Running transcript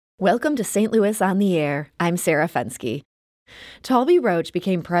Welcome to St. Louis on the Air. I'm Sarah Fenske. Talby Roach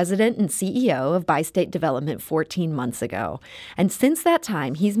became president and CEO of Bi-State Development 14 months ago. And since that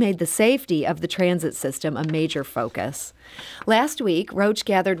time, he's made the safety of the transit system a major focus. Last week, Roach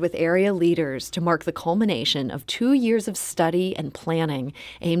gathered with area leaders to mark the culmination of 2 years of study and planning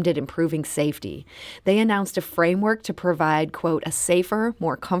aimed at improving safety. They announced a framework to provide, quote, a safer,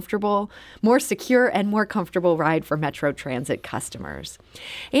 more comfortable, more secure, and more comfortable ride for Metro Transit customers.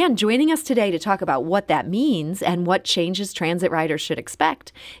 And joining us today to talk about what that means and what changes transit riders should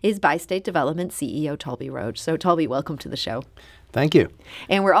expect is Bi-State Development CEO Talby Roach. So, Talby, welcome to the show. Thank you.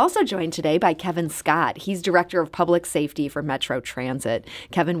 And we're also joined today by Kevin Scott. He's Director of Public Safety for Metro Transit.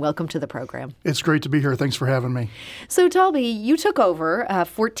 Kevin, welcome to the program. It's great to be here. Thanks for having me. So, Talby, you took over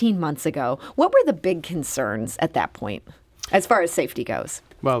 14 months ago. What were the big concerns at that point as far as safety goes?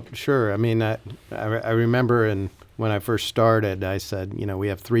 Well, sure. I mean, I remember when I first started, I said, we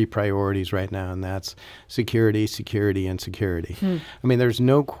have 3 priorities right now, and that's security, security, and security. I mean, there's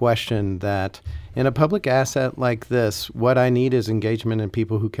no question that in a public asset like this, what I need is engagement and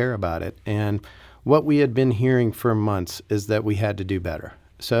people who care about it. And what we had been hearing for months is that we had to do better.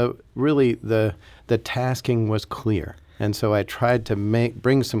 So really, the tasking was clear. And so I tried to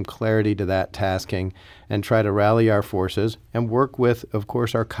bring some clarity to that tasking and try to rally our forces and work with, of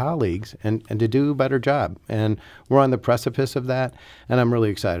course, our colleagues and to do a better job. And we're on the precipice of that, and I'm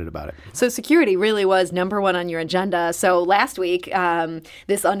really excited about it. So security really was number one on your agenda. So last week,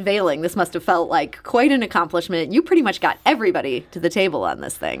 this unveiling, this must have felt like quite an accomplishment. You pretty much got everybody to the table on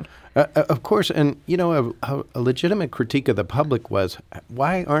this thing. Of course, and a legitimate critique of the public was,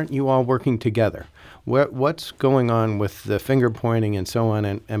 why aren't you all working together? What's going on with the finger pointing and so on?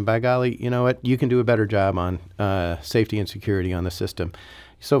 And by golly, you know what? You can do a better job on safety and security on the system.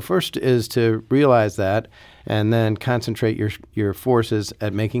 So first is to realize that and then concentrate your forces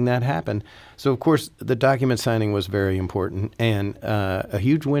at making that happen. So, of course, the document signing was very important and a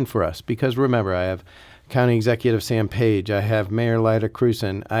huge win for us because, remember, I have County Executive Sam Page, I have Mayor Lyda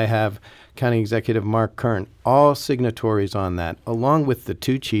Krewson, I have County Executive Mark Kern, all signatories on that, along with the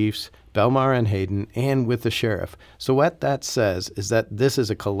 2 chiefs, Belmar and Hayden, and with the sheriff. So what that says is that this is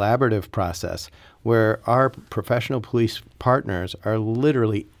a collaborative process where our professional police partners are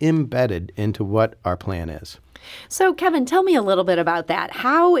literally embedded into what our plan is. So, Kevin, tell me a little bit about that.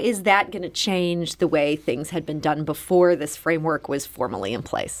 How is that going to change the way things had been done before this framework was formally in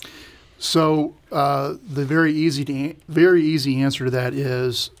place? So the very easy answer to that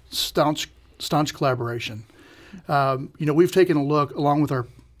is staunch collaboration. We've taken a look, along with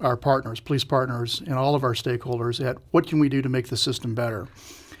our partners, police partners, and all of our stakeholders at what can we do to make the system better.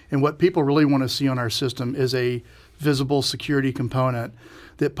 And what people really want to see on our system is a visible security component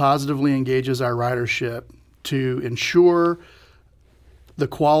that positively engages our ridership to ensure the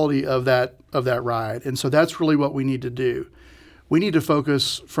quality of that ride. And so that's really what we need to do. We need to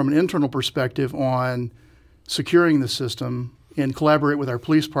focus from an internal perspective on securing the system and collaborate with our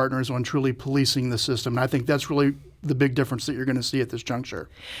police partners on truly policing the system. And I think that's really the big difference that you're going to see at this juncture.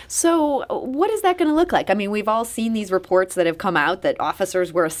 So what is that going to look like? I mean, we've all seen these reports that have come out that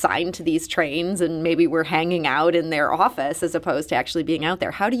officers were assigned to these trains and maybe were hanging out in their office as opposed to actually being out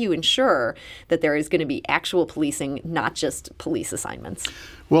there. How do you ensure that there is going to be actual policing, not just police assignments?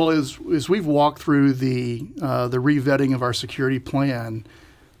 Well, as we've walked through the revetting of our security plan,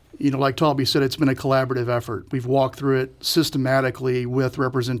 like Talby said, it's been a collaborative effort. We've walked through it systematically with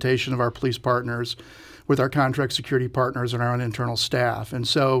representation of our police partners, with our contract security partners and our own internal staff. And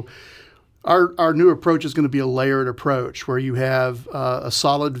so our new approach is going to be a layered approach where you have a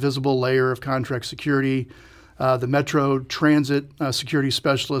solid, visible layer of contract security. The Metro Transit security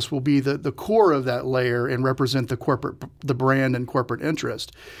specialist will be the core of that layer and represent the brand and corporate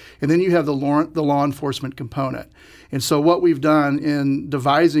interest. And then you have the law enforcement component. And so what we've done in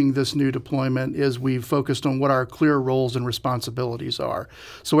devising this new deployment is we've focused on what our clear roles and responsibilities are.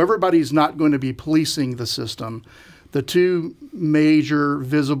 So everybody's not going to be policing the system. The 2 major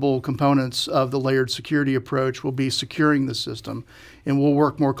visible components of the layered security approach will be securing the system, and we'll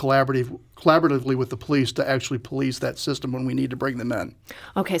work more collaboratively with the police to actually police that system when we need to bring them in.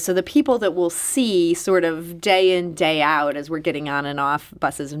 Okay, so the people that we'll see sort of day in, day out as we're getting on and off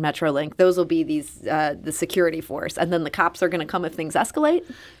buses and Metrolink, those will be the security force, and then the cops are going to come if things escalate?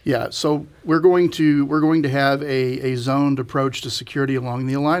 Yeah, so we're going to have a zoned approach to security along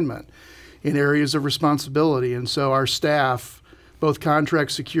the alignment in areas of responsibility. And so our staff, both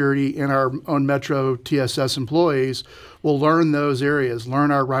contract security and our own Metro TSS employees, will learn those areas, learn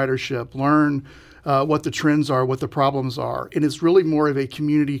our ridership, learn what the trends are, what the problems are. And it's really more of a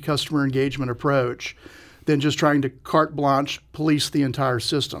community customer engagement approach than just trying to carte blanche police the entire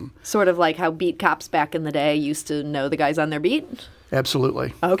system. Sort of like how beat cops back in the day used to know the guys on their beat?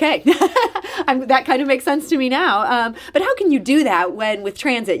 Absolutely. Okay. That kind of makes sense to me now. But how can you do that when with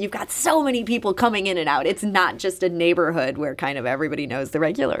transit you've got so many people coming in and out? It's not just a neighborhood where kind of everybody knows the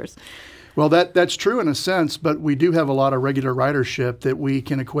regulars. Well, that's true in a sense, but we do have a lot of regular ridership that we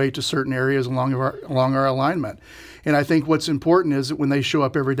can equate to certain areas along our alignment. And I think what's important is that when they show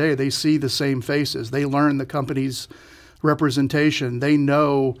up every day, they see the same faces. They learn the company's representation. They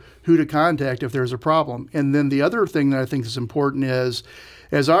know who to contact if there's a problem. And then the other thing that I think is important is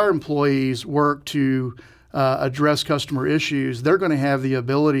as our employees work to address customer issues, they're going to have the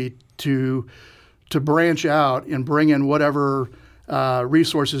ability to branch out and bring in whatever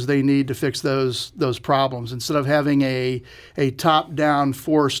resources they need to fix those problems. Instead of having a top-down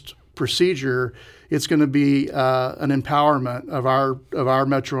forced procedure, it's going to be an empowerment of our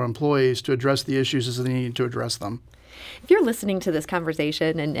Metro employees to address the issues as they need to address them. If you're listening to this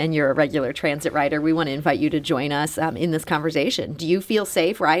conversation and you're a regular transit rider, we want to invite you to join us in this conversation. Do you feel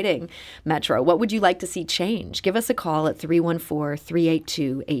safe riding Metro? What would you like to see change? Give us a call at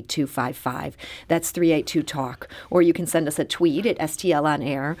 314-382-8255. That's 382-TALK. Or you can send us a tweet at STL On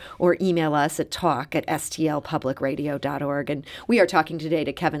Air or email us at talk@stlpublicradio.org. And we are talking today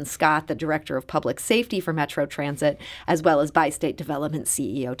to Kevin Scott, the Director of Public Safety for Metro Transit, as well as Bi-State Development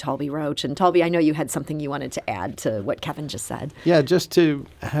CEO Talby Roach. And Talby, I know you had something you wanted to add to what Kevin just said. Yeah, just to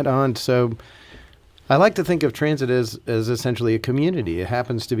head on. So I like to think of transit as essentially a community. It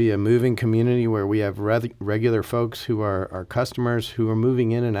happens to be a moving community where we have regular folks who are our customers who are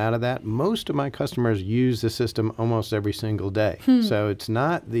moving in and out of that. Most of my customers use the system almost every single day. So it's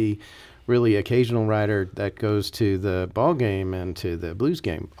not the really occasional rider that goes to the ball game and to the Blues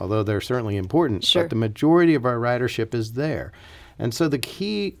game, although they're certainly important. Sure. But the majority of our ridership is there. And so the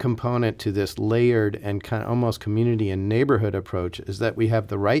key component to this layered and kind of almost community and neighborhood approach is that we have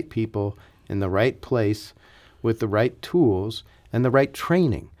the right people in the right place with the right tools and the right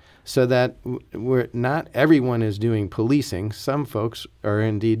training so that not everyone is doing policing. Some folks are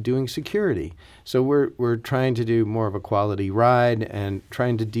indeed doing security. So we're trying to do more of a quality ride and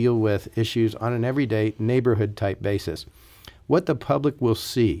trying to deal with issues on an everyday neighborhood type basis. What the public will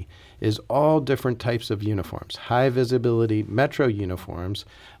see is all different types of uniforms, high visibility Metro uniforms,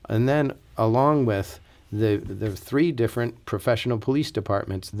 and then along with the 3 different professional police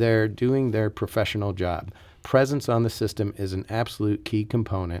departments, they're doing their professional job. Presence on the system is an absolute key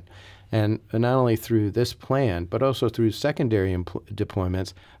component. And not only through this plan, but also through secondary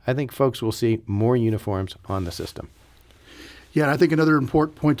deployments, I think folks will see more uniforms on the system. Yeah, and I think another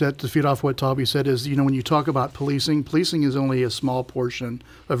important point to feed off what Talby said is, when you talk about policing is only a small portion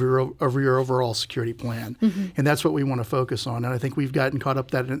of your overall security plan, and that's what we want to focus on. And I think we've gotten caught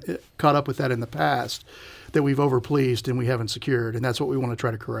up with that in the past, that we've overpoliced and we haven't secured, and that's what we want to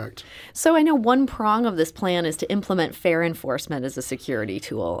try to correct. So I know one prong of this plan is to implement fare enforcement as a security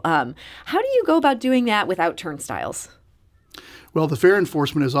tool. How do you go about doing that without turnstiles? Well, the fare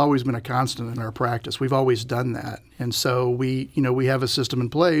enforcement has always been a constant in our practice. We've always done that. And so we have a system in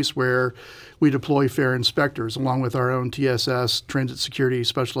place where we deploy fare inspectors along with our own TSS, Transit Security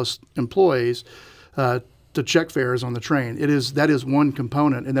Specialist employees, to check fares on the train. That is one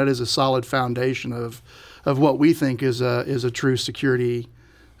component, and that is a solid foundation of what we think is a true security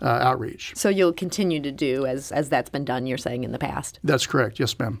outreach. So you'll continue to do as that's been done, you're saying, in the past? That's correct.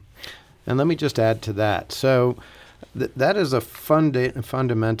 Yes, ma'am. And let me just add to that. So that is a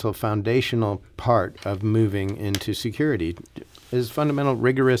fundamental, foundational part of moving into security, is fundamental,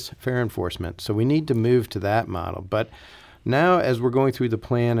 rigorous fare enforcement. So we need to move to that model. But now, as we're going through the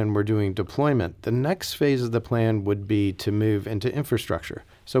plan and we're doing deployment, the next phase of the plan would be to move into infrastructure.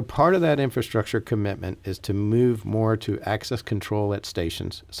 So part of that infrastructure commitment is to move more to access control at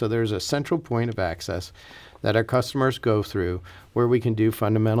stations. So there's a central point of access that our customers go through where we can do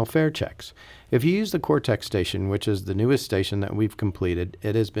fundamental fare checks. If you use the Cortex station, which is the newest station that we've completed,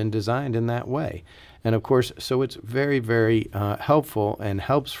 it has been designed in that way. And of course, so it's very, very helpful and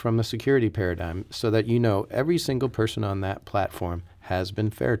helps from the security paradigm so that every single person on that platform has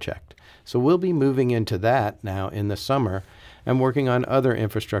been fare checked. So we'll be moving into that now in the summer and working on other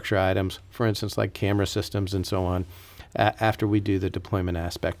infrastructure items, for instance, like camera systems and so on, after we do the deployment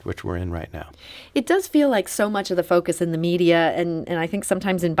aspect, which we're in right now. It does feel like so much of the focus in the media, and I think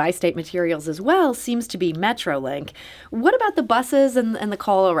sometimes in Bi-State materials as well, seems to be Metrolink. What about the buses and the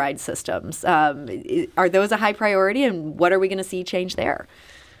call-a-ride systems? Are those a high priority, and what are we going to see change there?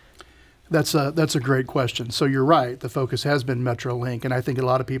 That's a great question. So you're right. The focus has been Metrolink, and I think a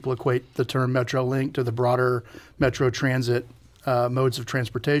lot of people equate the term Metrolink to the broader Metro Transit modes of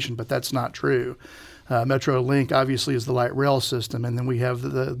transportation, but that's not true. Metrolink obviously is the light rail system, and then we have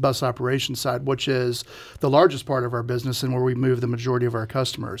the bus operations side, which is the largest part of our business and where we move the majority of our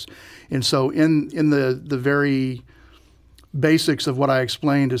customers. And so in the very basics of what I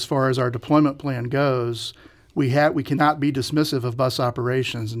explained as far as our deployment plan goes, we cannot be dismissive of bus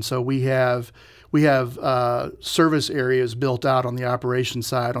operations, and so we have service areas built out on the operations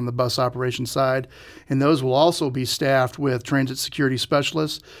side, on the bus operations side, and those will also be staffed with transit security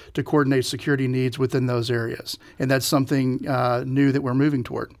specialists to coordinate security needs within those areas. And that's something new that we're moving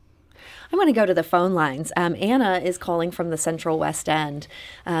toward. I want to go to the phone lines. Anna is calling from the Central West End.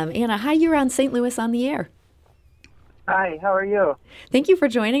 Anna, hi, you're on St. Louis on the Air. Hi, how are you? Thank you for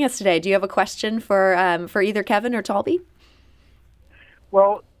joining us today. Do you have a question for either Kevin or Talby?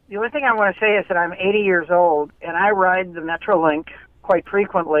 Well, the only thing I want to say is that I'm 80 years old, and I ride the Metrolink quite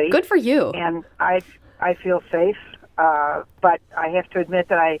frequently. Good for you. And I feel safe, but I have to admit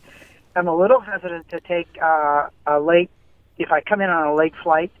that I'm a little hesitant to take a late, if I come in on a late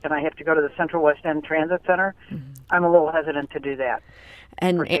flight and I have to go to the Central West End Transit Center, I'm a little hesitant to do that.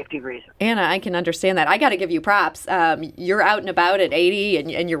 And for safety reasons. Anna, I can understand that. I got to give you props. You're out and about at 80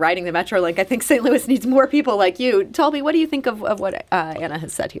 and you're riding the Metrolink. I think St. Louis needs more people like you. Talby, what do you think of what Anna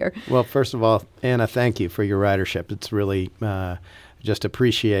has said here? Well, first of all, Anna, thank you for your ridership. It's really just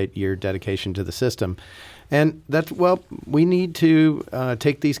appreciate your dedication to the system. And we need to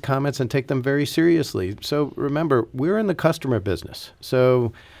take these comments and take them very seriously. So remember, we're in the customer business.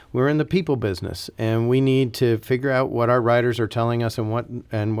 So we're in the people business, and we need to figure out what our riders are telling us and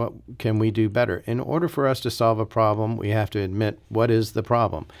what can we do better. In order for us to solve a problem, we have to admit what is the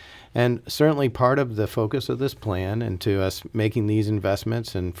problem. And certainly part of the focus of this plan and to us making these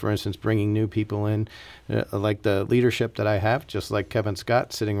investments and, for instance, bringing new people in, like the leadership that I have, just like Kevin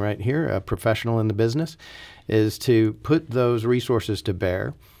Scott sitting right here, a professional in the business, is to put those resources to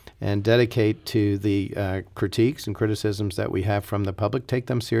bear and dedicate to the critiques and criticisms that we have from the public, take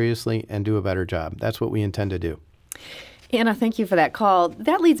them seriously, and do a better job. That's what we intend to do. Anna, thank you for that call.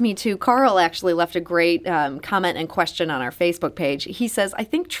 That leads me to Carl actually left a great comment and question on our Facebook page. He says, I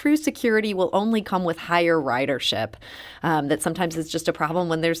think true security will only come with higher ridership. That sometimes it's just a problem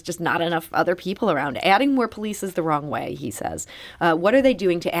when there's just not enough other people around. Adding more police is the wrong way, he says. What are they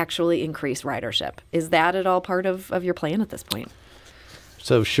doing to actually increase ridership? Is that at all part of your plan at this point?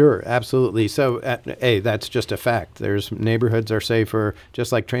 So sure, absolutely. So, that's just a fact. There's neighborhoods are safer,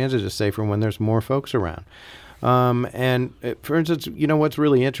 just like transit is safer when there's more folks around. And for instance, what's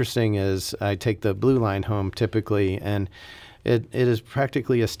really interesting is I take the Blue Line home typically, and it is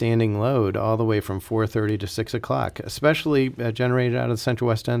practically a standing load all the way from 4:30 to 6 o'clock, especially generated out of the Central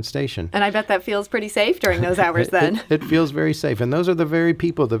West End station. And I bet that feels pretty safe during those hours then. It feels very safe. And those are the very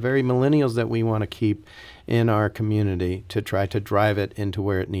people, the very millennials that we want to keep in our community to try to drive it into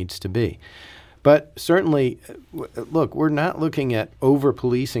where it needs to be. But certainly, look, we're not looking at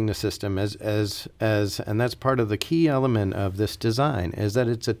over-policing the system as and that's part of the key element of this design, is that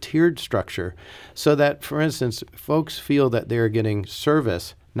it's a tiered structure so that, for instance, folks feel that they're getting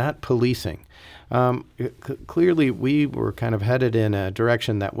service, not policing. Clearly, we were kind of headed in a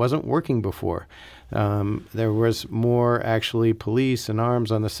direction that wasn't working before. There was more actually police and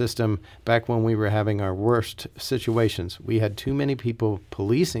arms on the system back when we were having our worst situations. We had too many people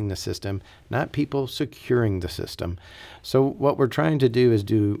policing the system, not people securing the system. So what we're trying to do is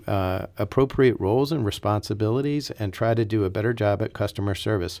do appropriate roles and responsibilities and try to do a better job at customer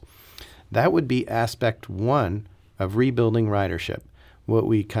service. That would be aspect one of rebuilding ridership. What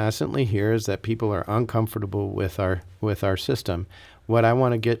we constantly hear is that people are uncomfortable with our system. What I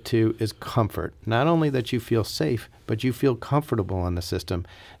want to get to is comfort. Not only that you feel safe, but you feel comfortable on the system.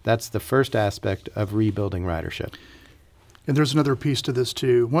 That's the first aspect of rebuilding ridership. And there's another piece to this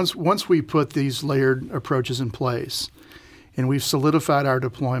too. Once we put these layered approaches in place and we've solidified our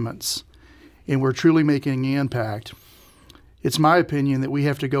deployments and we're truly making an impact, it's my opinion that we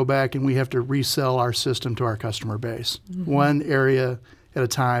have to go back and we have to resell our system to our customer base, one area at a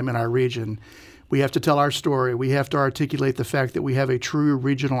time in our region. We have to tell our story. We have to articulate the fact that we have a true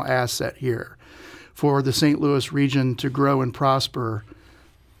regional asset here. For the St. Louis region to grow and prosper,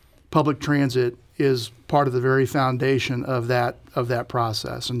 public transit is part of the very foundation of that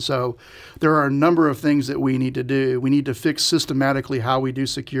process. And so there are a number of things that we need to do. We need to fix systematically how we do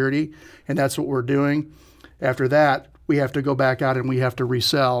security, and that's what we're doing. After that, we have to go back out and we have to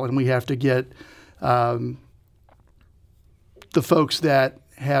resell, and we have to get the folks that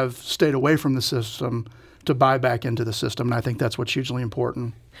have stayed away from the system to buy back into the system. And I think that's what's hugely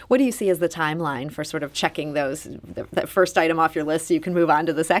important. What do you see as the timeline for sort of checking that first item off your list so you can move on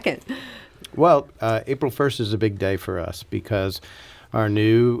to the second? Well, April 1st is a big day for us because Our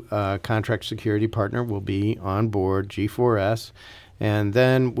new contract security partner will be on board, G4S, and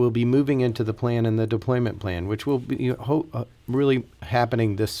then we'll be moving into the plan and the deployment plan, which will be really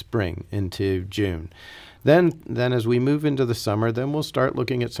happening this spring into June. Then as we move into the summer, then we'll start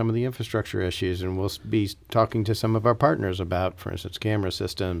looking at some of the infrastructure issues, and we'll be talking to some of our partners about, for instance, camera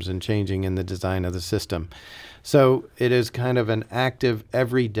systems and changing in the design of the system. So it is kind of an active,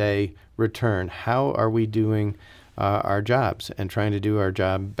 everyday return. How are we doing our jobs and trying to do our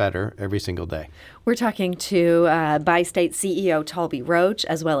job better every single day? We're talking to Bi-State CEO Talby Roach,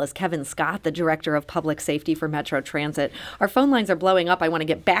 as well as Kevin Scott, the Director of Public Safety for Metro Transit. Our phone lines are blowing up. I want to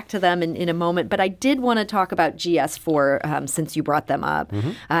get back to them in a moment, but I did want to talk about GS4 since you brought them up.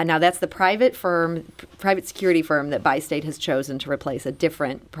 Now, that's the private security firm that Bi-State has chosen to replace a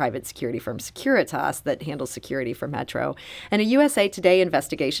different private security firm, Securitas, that handles security for Metro. And a USA Today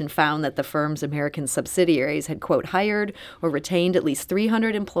investigation found that the firm's American subsidiaries had, quote, hired or retained at least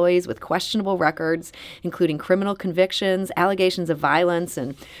 300 employees with questionable records, including criminal convictions, allegations of violence,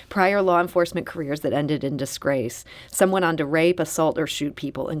 and prior law enforcement careers that ended in disgrace. Some went on to rape, assault, or shoot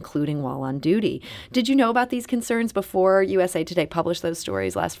people, including while on duty. Did you know about these concerns before USA Today published those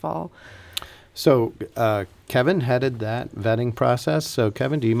stories last fall? So Kevin headed that vetting process. So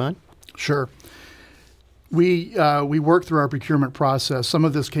Kevin, do you mind? Sure. We worked through our procurement process. Some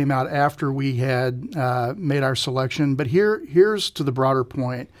of this came out after we had made our selection, but here's to the broader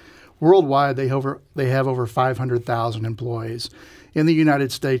point. Worldwide, they have over 500,000 employees. In the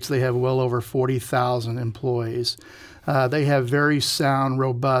United States, they have well over 40,000 employees. They have very sound,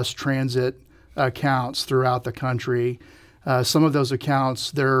 robust transit accounts throughout the country. Some of those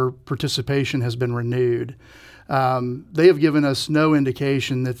accounts, their participation has been renewed. They have given us no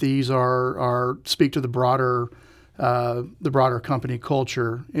indication that these speak to the broader company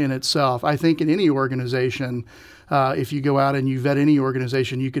culture in itself. I think in any organization, if you go out and you vet any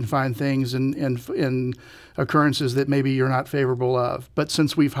organization, you can find things in occurrences that maybe you're not favorable of. But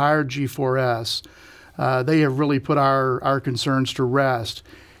since we've hired G4S, they have really put our concerns to rest.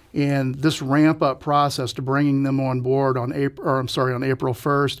 And this ramp-up process to bringing them on board on April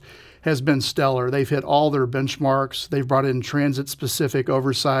 1st has been stellar. They've hit all their benchmarks. They've brought in transit-specific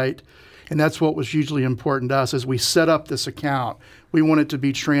oversight. And that's what was hugely important to us as we set up this account. We want it to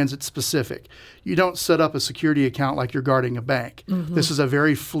be transit specific. You don't set up a security account like you're guarding a bank. Mm-hmm. This is a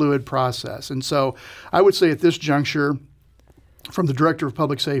very fluid process. And so I would say at this juncture, from the Director of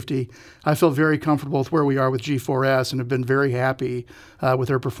Public Safety, I feel very comfortable with where we are with G4S and have been very happy with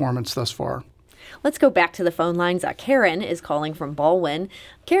their performance thus far. Let's go back to the phone lines. Karen is calling from Baldwin.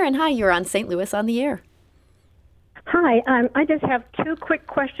 Karen, hi, you're on St. Louis on the Air. Hi, I just have two quick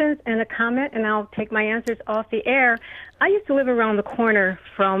questions and a comment, and I'll take my answers off the air. I used to live around the corner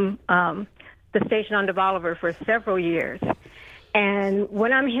from the station on De Bolivar for several years, and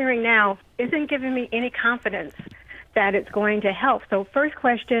what I'm hearing now isn't giving me any confidence that it's going to help. So first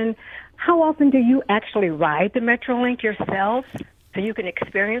question, how often do you actually ride the Metrolink yourself so you can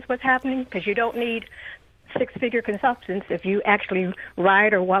experience what's happening? Because you don't need six-figure consultants if you actually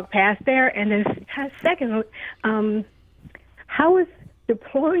ride or walk past there. And then second, how is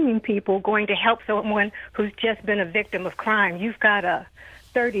deploying people going to help someone who's just been a victim of crime? You've got a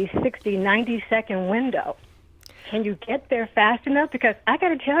 30, 60, 90-second window. Can you get there fast enough? Because I got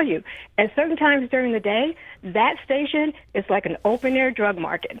to tell you, at certain times during the day, that station is like an open-air drug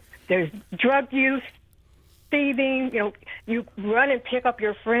market. There's drug use, thieving. You run and pick up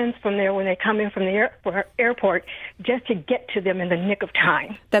your friends from there when they come in from the airport just to get to them in the nick of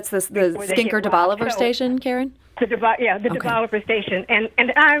time. That's the Skinker De Bolivar station, Karen? The De Bolivar station.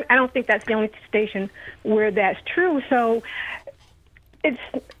 And I don't think that's the only station where that's true. So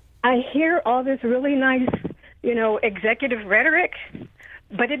I hear all this really nice executive rhetoric,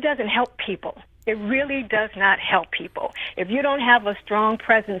 but it doesn't help people. It really does not help people. If you don't have a strong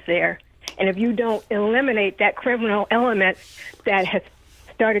presence there, and if you don't eliminate that criminal element that has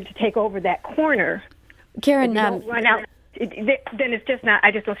started to take over that corner, Karen, don't run out, then it's just not.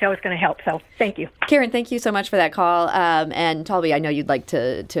 I just don't see how it's going to help. So thank you, Karen. Thank you so much for that call. And Talby, I know you'd like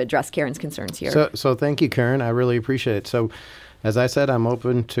to address Karen's concerns here. So thank you, Karen. I really appreciate it. So, as I said, I'm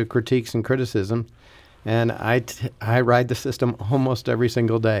open to critiques and criticism. And I ride the system almost every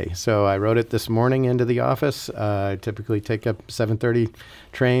single day. So I rode it this morning into the office. I typically take a 7:30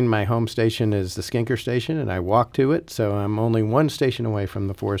 train. My home station is the Skinker station, and I walk to it. So I'm only one station away from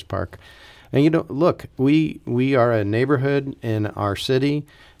the Forest Park. And look, we are a neighborhood in our city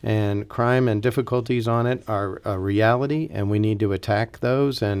and crime and difficulties on it are a reality, and we need to attack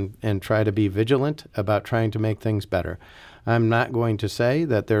those and try to be vigilant about trying to make things better. I'm not going to say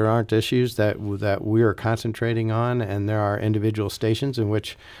that there aren't issues that we are concentrating on, and there are individual stations in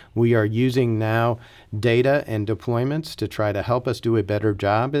which we are using now data and deployments to try to help us do a better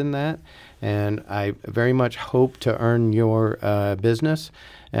job in that. And I very much hope to earn your business.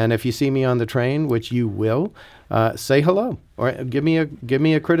 And if you see me on the train, which you will, say hello or give me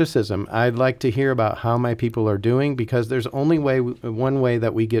a criticism. I'd like to hear about how my people are doing, because there's only one way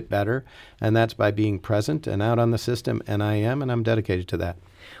that we get better, and that's by being present and out on the system. And I'm dedicated to that.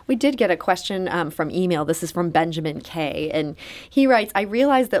 We did get a question from email. This is from Benjamin K. And he writes, I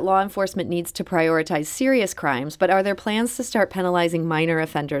realize that law enforcement needs to prioritize serious crimes, but are there plans to start penalizing minor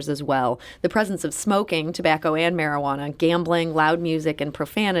offenders as well? The presence of smoking, tobacco and marijuana, gambling, loud music, and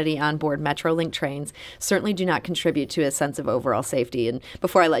profanity on board Metrolink trains certainly do not contribute to a sense of overall safety. And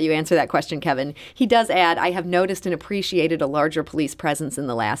before I let you answer that question, Kevin, he does add, I have noticed and appreciated a larger police presence in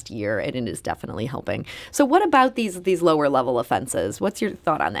the last year, and it is definitely helping. So what about these lower level offenses? What's your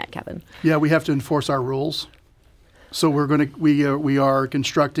thought on that, Kevin? Yeah, we have to enforce our rules. So we are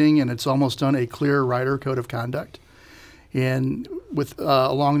constructing, and it's almost done, a clear rider code of conduct. And with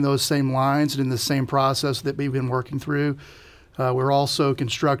along those same lines and in the same process that we've been working through, we're also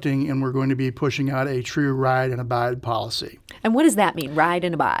constructing, and we're going to be pushing out a true ride and abide policy. And what does that mean, ride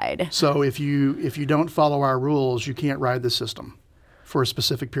and abide? So if you don't follow our rules, you can't ride the system for a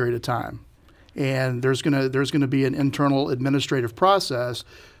specific period of time. And there's gonna be an internal administrative process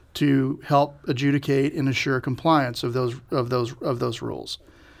to help adjudicate and assure compliance of those rules.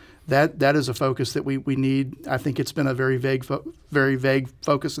 That is a focus that we need. I think it's been a very vague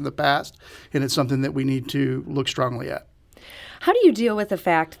focus in the past, and it's something that we need to look strongly at. How do you deal with the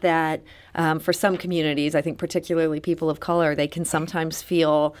fact that for some communities, I think particularly people of color, they can sometimes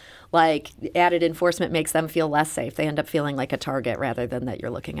feel like added enforcement makes them feel less safe? They end up feeling like a target rather than that you're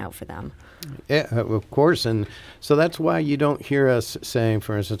looking out for them. Yeah, of course. And so that's why you don't hear us saying,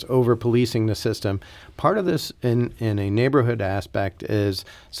 for instance, over-policing the system. Part of this in a neighborhood aspect is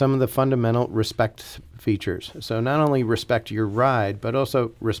some of the fundamental respect features. So not only respect your ride, but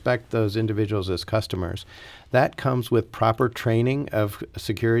also respect those individuals as customers. That comes with proper training of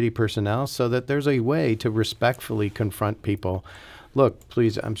security personnel so that there's a way to respectfully confront people. Look,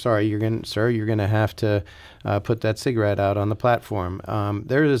 please, I'm sorry, you're going to have to put that cigarette out on the platform.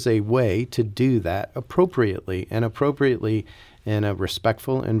 There is a way to do that appropriately in a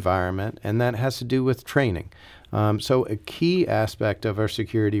respectful environment, and that has to do with training. So a key aspect of our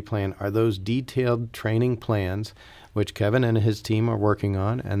security plan are those detailed training plans, which Kevin and his team are working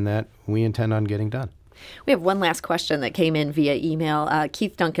on, and that we intend on getting done. We have one last question that came in via email.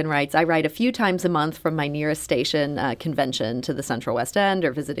 Keith Duncan writes, I ride a few times a month from my nearest station convention to the Central West End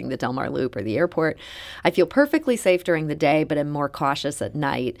or visiting the Del Mar Loop or the airport. I feel perfectly safe during the day, but am more cautious at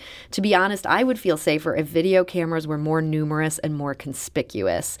night. To be honest, I would feel safer if video cameras were more numerous and more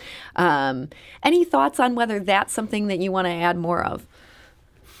conspicuous. Any thoughts on whether that's something that you want to add more of?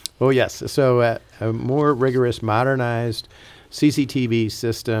 Oh, yes. So a more rigorous, modernized CCTV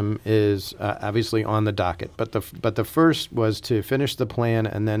system is obviously on the docket, but the first was to finish the plan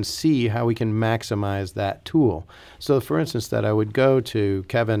and then see how we can maximize that tool. So, for instance, that I would go to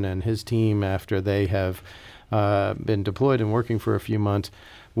Kevin and his team after they have been deployed and working for a few months.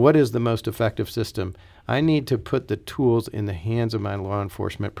 What is the most effective system? I need to put the tools in the hands of my law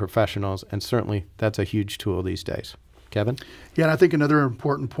enforcement professionals, and certainly that's a huge tool these days. Kevin? Yeah, and I think another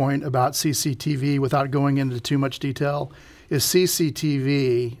important point about CCTV, without going into too much detail, is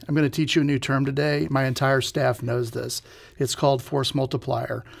CCTV. I'm going to teach you a new term today. My entire staff knows this. It's called force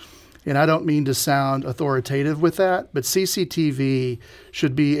multiplier. And I don't mean to sound authoritative with that, but CCTV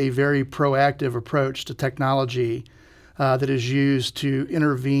should be a very proactive approach to technology that is used to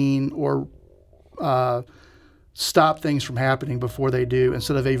intervene or stop things from happening before they do,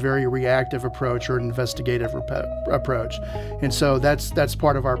 instead of a very reactive approach or an investigative approach. And so that's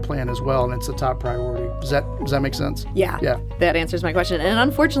part of our plan as well, and it's a top priority. Does that make sense? Yeah. That answers my question. And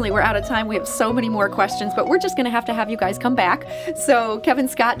unfortunately, we're out of time. We have so many more questions, but we're just going to have you guys come back. So Kevin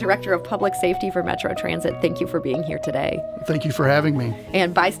Scott, Director of Public Safety for Metro Transit, thank you for being here today. Thank you for having me.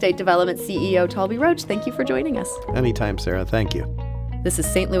 And Bi-State Development CEO Talby Roach, thank you for joining us. Anytime, Sarah. Thank you. This is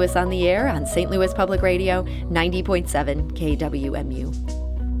St. Louis on the Air on St. Louis Public Radio, 90.7 KWMU.